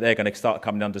Police knew that they're going to start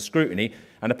coming under scrutiny,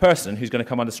 and the person who's going to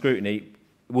come under scrutiny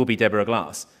will be Deborah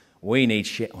Glass. We need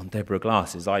shit on Deborah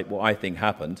Glass, is what I think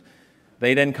happened.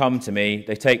 They then come to me,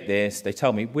 they take this, they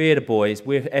tell me, we're the boys,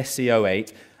 we're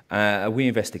SCO8, we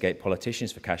investigate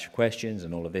politicians for cash questions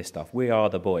and all of this stuff. We are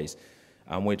the boys,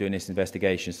 and we're doing this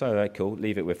investigation. So, cool,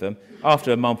 leave it with them.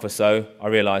 After a month or so, I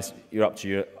realised you're up to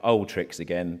your old tricks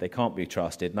again. They can't be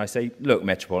trusted. And I say, look,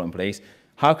 Metropolitan Police,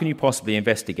 how can you possibly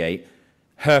investigate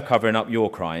her covering up your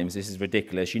crimes? This is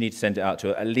ridiculous. You need to send it out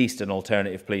to at least an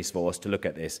alternative police force to look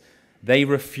at this. They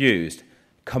refused.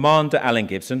 Commander Alan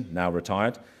Gibson, now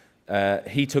retired,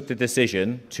 he took the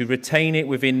decision to retain it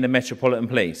within the Metropolitan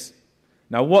Police.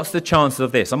 Now, what's the chances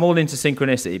of this? I'm all into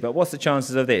synchronicity, but what's the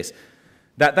chances of this?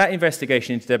 That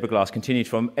investigation into Deborah Glass continued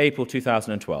from April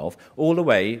 2012 all the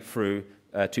way through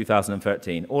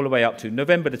 2013, all the way up to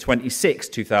November the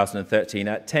 26th, 2013.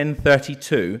 At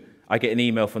 10:32, I get an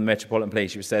email from the Metropolitan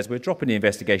Police which says, we're dropping the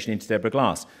investigation into Deborah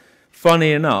Glass.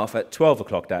 Funny enough, at 12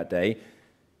 o'clock that day,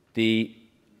 the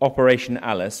Operation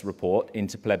Alice report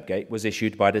into Plebgate was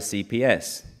issued by the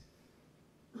CPS.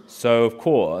 So, of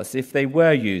course, if they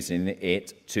were using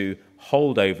it to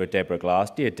hold over Deborah Glass,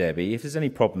 dear Debbie, if there's any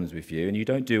problems with you and you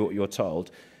don't do what you're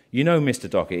told, you know Mr.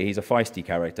 Doherty, he's a feisty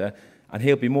character, and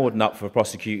he'll be more than up for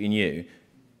prosecuting you.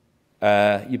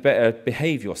 You better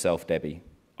behave yourself, Debbie,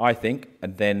 I think,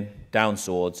 and then down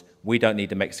swords. We don't need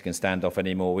the Mexican standoff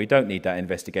anymore. We don't need that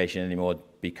investigation anymore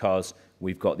because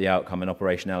we've got the outcome in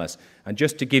Operation Alice. And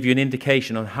just to give you an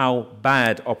indication on how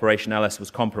bad Operation Alice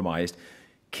was compromised,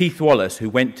 Keith Wallace, who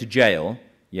went to jail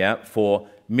for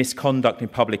misconduct in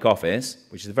public office,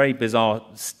 which is a very bizarre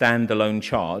standalone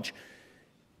charge,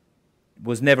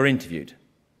 was never interviewed.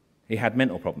 He had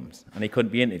mental problems, and he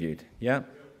couldn't be interviewed. Yeah?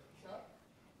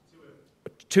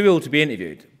 Too ill to be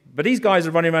interviewed. But these guys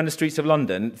are running around the streets of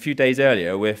London a few days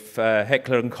earlier with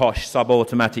Heckler and Koch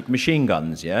sub-automatic machine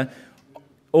guns, yeah?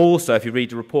 Also, if you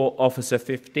read the report, Officer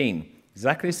 15,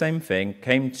 exactly the same thing,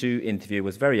 came to interview,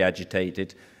 was very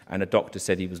agitated, and a doctor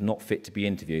said he was not fit to be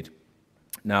interviewed.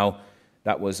 Now,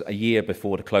 that was a year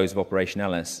before the close of Operation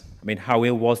Alice. I mean, how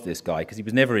ill was this guy? Because he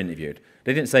was never interviewed.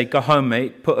 They didn't say, go home,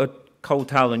 mate, put a cold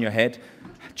towel on your head,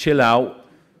 chill out,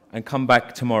 and come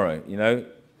back tomorrow, you know?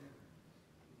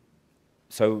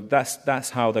 So that's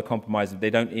how they're compromising. They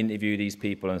don't interview these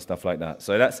people and stuff like that.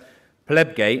 So that's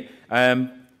Plebgate.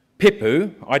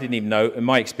 PIPU, I didn't even know, in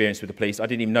my experience with the police, I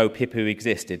didn't even know PIPU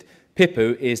existed.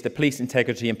 PIPU is the Police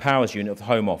Integrity and Powers Unit of the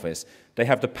Home Office. They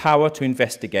have the power to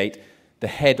investigate the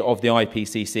head of the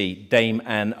IPCC, Dame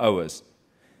Anne Owers.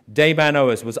 Dame Anne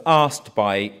Owers was asked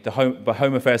by the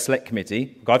Home Affairs Select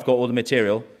Committee. I've got all the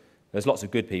material. There's lots of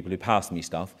good people who pass me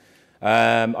stuff.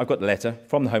 I've got the letter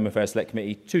from the Home Affairs Select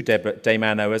Committee to Dame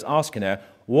Anne Owers asking her,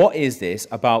 what is this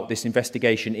about this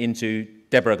investigation into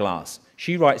Deborah Glass.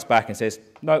 She writes back and says,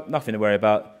 no, nothing to worry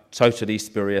about, totally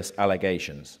spurious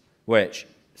allegations. Which,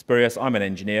 spurious, I'm an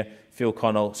engineer, Phil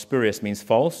Connell, spurious means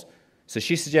false. So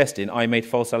she's suggesting I made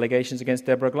false allegations against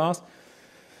Deborah Glass?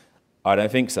 I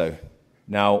don't think so.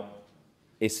 Now,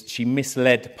 she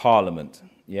misled Parliament,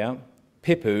 yeah?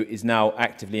 Pippu is now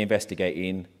actively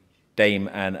investigating Dame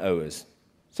Anne Owers.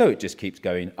 So it just keeps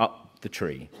going up the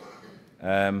tree.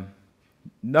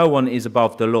 No one is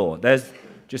above the law.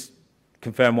 Just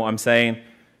confirm what I'm saying.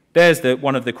 There's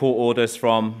one of the court orders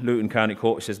from Luton County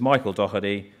Court, which says Michael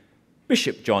Doherty,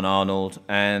 Bishop John Arnold,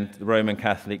 and the Roman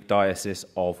Catholic Diocese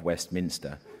of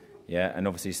Westminster. Yeah, and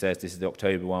obviously says this is the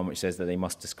October one, which says that they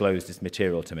must disclose this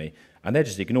material to me. And they're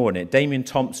just ignoring it. Damien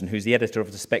Thompson, who's the editor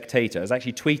of The Spectator, has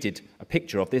actually tweeted a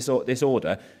picture of this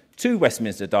order to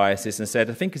Westminster Diocese and said,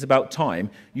 I think it's about time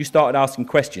you started asking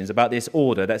questions about this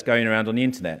order that's going around on the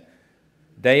internet.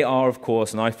 They are, of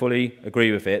course, and I fully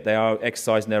agree with it, they are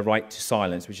exercising their right to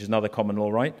silence, which is another common law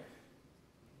right.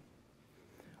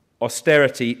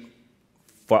 Austerity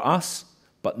for us,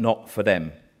 but not for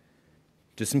them.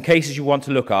 There's some cases you want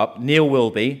to look up. Neil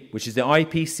Wilby, which is the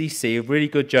IPCC, a really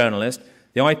good journalist.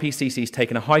 The IPCC has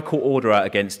taken a High Court order out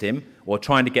against him, or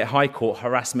trying to get High Court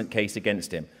harassment case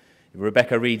against him.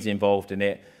 Rebecca Reed's involved in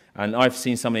it, and I've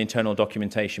seen some of the internal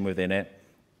documentation within it.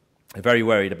 They're very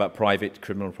worried about private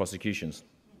criminal prosecutions.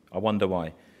 I wonder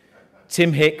why.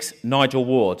 Tim Hicks, Nigel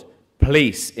Ward,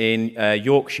 police in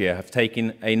Yorkshire have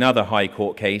taken another High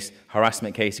Court case,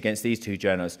 harassment case against these two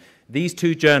journalists. These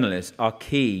two journalists are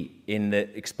key in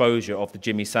the exposure of the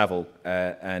Jimmy Savile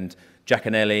and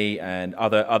Giaconelli and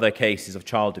other cases of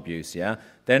child abuse, yeah?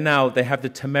 They have the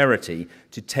temerity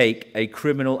to take a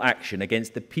criminal action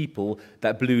against the people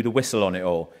that blew the whistle on it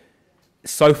all.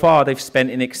 So far, they've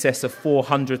spent in excess of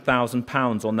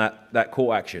 £400,000 on that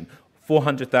court action.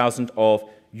 400,000 of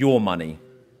your money.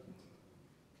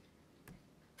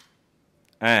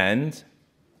 And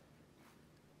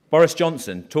Boris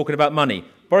Johnson, talking about money.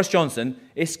 Boris Johnson,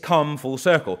 it's come full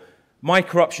circle. My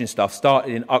corruption stuff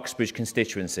started in Uxbridge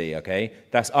constituency, okay?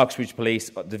 That's Uxbridge Police,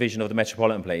 division of the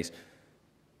Metropolitan Police.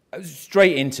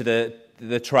 Straight into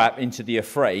the trap, into the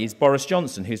affray, is Boris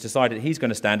Johnson, who's decided he's going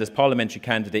to stand as parliamentary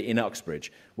candidate in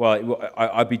Uxbridge. Well,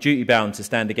 I'd be duty-bound to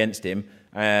stand against him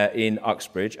in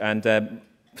Uxbridge. And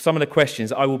some of the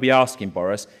questions I will be asking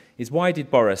Boris is, why did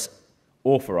Boris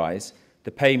authorise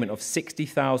the payment of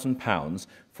 £60,000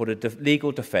 for the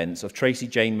legal defence of Tracy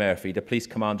Jane Murphy, the police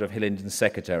commander of Hillingdon's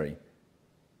secretary?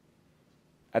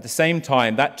 At the same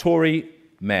time, that Tory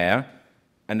mayor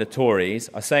and the Tories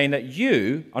are saying that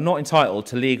you are not entitled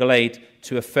to legal aid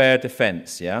to a fair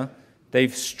defence, yeah?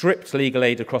 They've stripped legal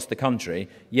aid across the country,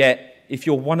 yet if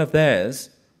you're one of theirs,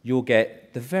 you'll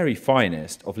get the very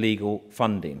finest of legal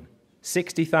funding.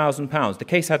 £60,000. The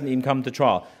case hadn't even come to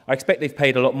trial. I expect they've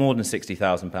paid a lot more than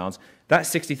 £60,000. That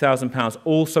 £60,000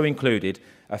 also included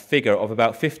a figure of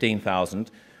about £15,000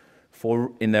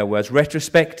 for, in their words,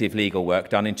 retrospective legal work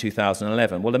done in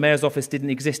 2011. Well, the Mayor's office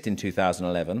didn't exist in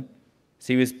 2011.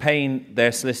 So he was paying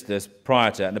their solicitors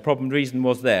prior to that. And the reason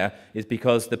was there is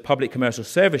because the Public Commercial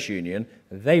Service Union,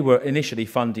 they were initially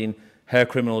funding her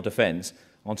criminal defence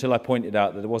until I pointed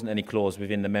out that there wasn't any clause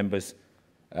within the members'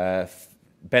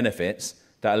 benefits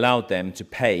that allowed them to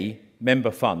pay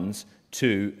member funds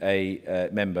to a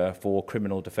member for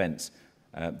criminal defence.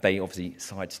 They obviously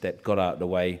sidestepped, got out of the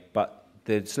way, but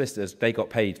the solicitors, they got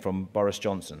paid from Boris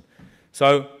Johnson.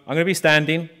 So I'm going to be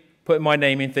standing, putting my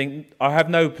name in thing. I have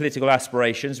no political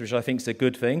aspirations, which I think is a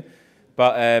good thing,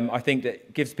 but I think that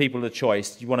it gives people a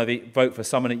choice. Do you want to vote for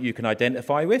someone that you can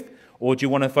identify with, or do you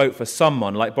want to vote for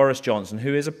someone like Boris Johnson,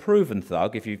 who is a proven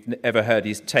thug, if you've ever heard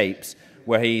his tapes,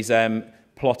 where he's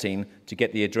plotting to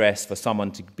get the address for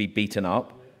someone to be beaten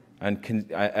up, and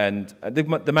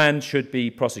the man should be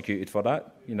prosecuted for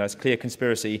that. You know, it's clear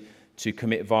conspiracy to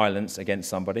commit violence against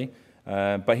somebody.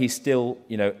 But he still,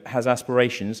 you know, has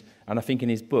aspirations, and I think in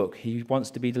his book he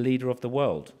wants to be the leader of the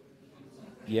world.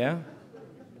 Yeah?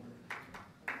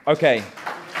 Okay.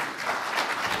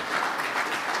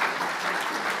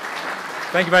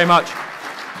 Thank you very much.